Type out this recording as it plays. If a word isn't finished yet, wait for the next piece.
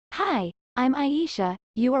I'm Aisha,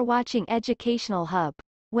 you are watching Educational Hub.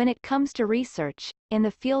 When it comes to research, in the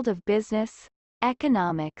field of business,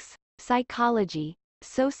 economics, psychology,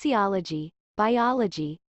 sociology,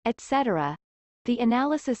 biology, etc., the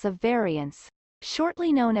analysis of variance,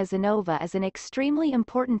 shortly known as Anova, is an extremely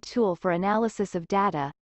important tool for analysis of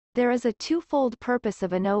data. There is a twofold purpose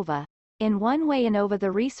of Anova. In one way, Anova,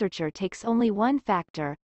 the researcher takes only one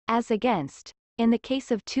factor, as against, in the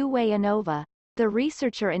case of two-way Anova, the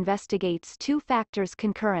researcher investigates two factors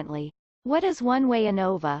concurrently. What is one-way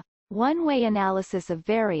Anova? One-way analysis of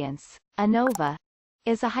variance, Anova,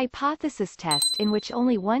 is a hypothesis test in which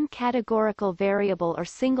only one categorical variable or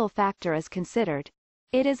single factor is considered.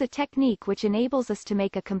 It is a technique which enables us to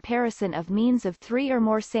make a comparison of means of three or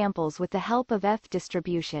more samples with the help of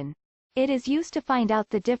F-distribution. It is used to find out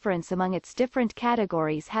the difference among its different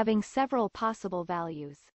categories having several possible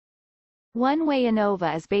values. One-way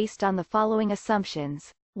Anova is based on the following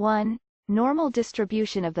assumptions. 1. Normal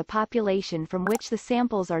distribution of the population from which the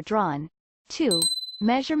samples are drawn. 2.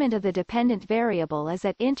 Measurement of the dependent variable is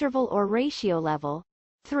at interval or ratio level.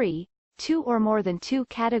 3. Two or more than two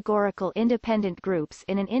categorical independent groups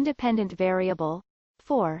in an independent variable.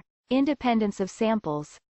 4. Independence of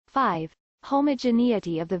samples. 5.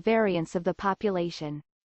 Homogeneity of the variance of the population.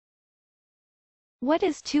 What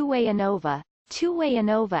is two-way Anova? Two-way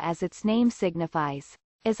Anova, as its name signifies,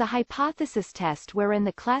 is a hypothesis test wherein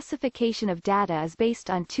the classification of data is based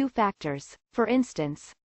on two factors. For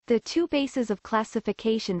instance, the two bases of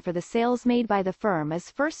classification for the sales made by the firm is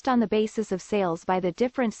first on the basis of sales by the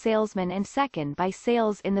different salesmen and second by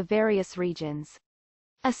sales in the various regions.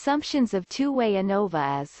 Assumptions of two-way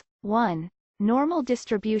Anova is 1. Normal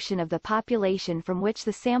distribution of the population from which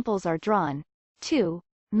the samples are drawn. 2.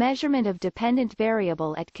 Measurement of dependent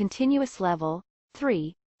variable at continuous level.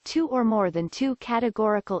 3. Two or more than two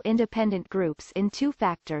categorical independent groups in two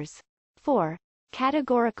factors. 4.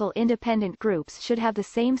 Categorical independent groups should have the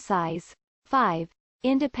same size. 5.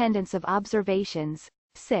 Independence of observations.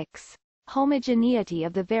 6. Homogeneity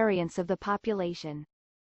of the variance of the population.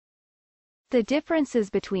 The differences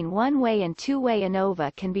between one-way and two-way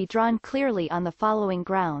Anova can be drawn clearly on the following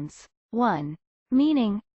grounds. 1.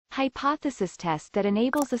 Meaning, hypothesis test that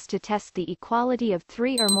enables us to test the equality of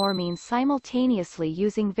three or more means simultaneously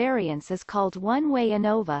using variance is called one-way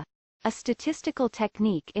Anova. A statistical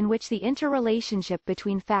technique in which the interrelationship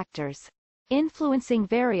between factors influencing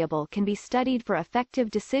variable can be studied for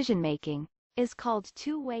effective decision-making is called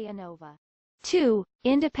two-way Anova. 2.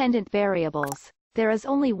 Independent variables. There is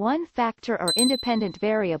only one factor or independent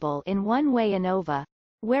variable in one-way Anova,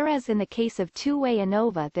 whereas in the case of two-way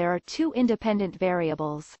Anova there are two independent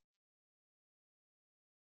variables.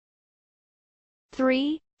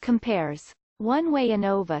 3. Compares. One-way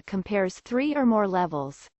Anova compares three or more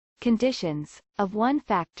levels, conditions, of one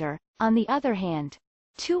factor. On the other hand,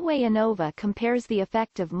 two-way Anova compares the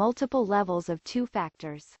effect of multiple levels of two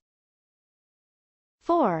factors.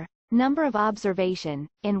 4. Number of observation.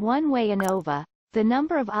 In one-way Anova, the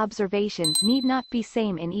number of observations need not be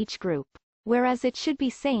same in each group, whereas it should be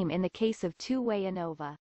same in the case of two-way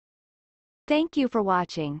Anova. Thank you for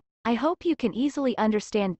watching. I hope you can easily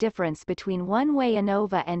understand difference between one-way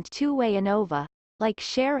Anova and two-way Anova. Like,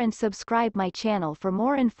 share and subscribe my channel for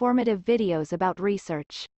more informative videos about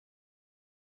research.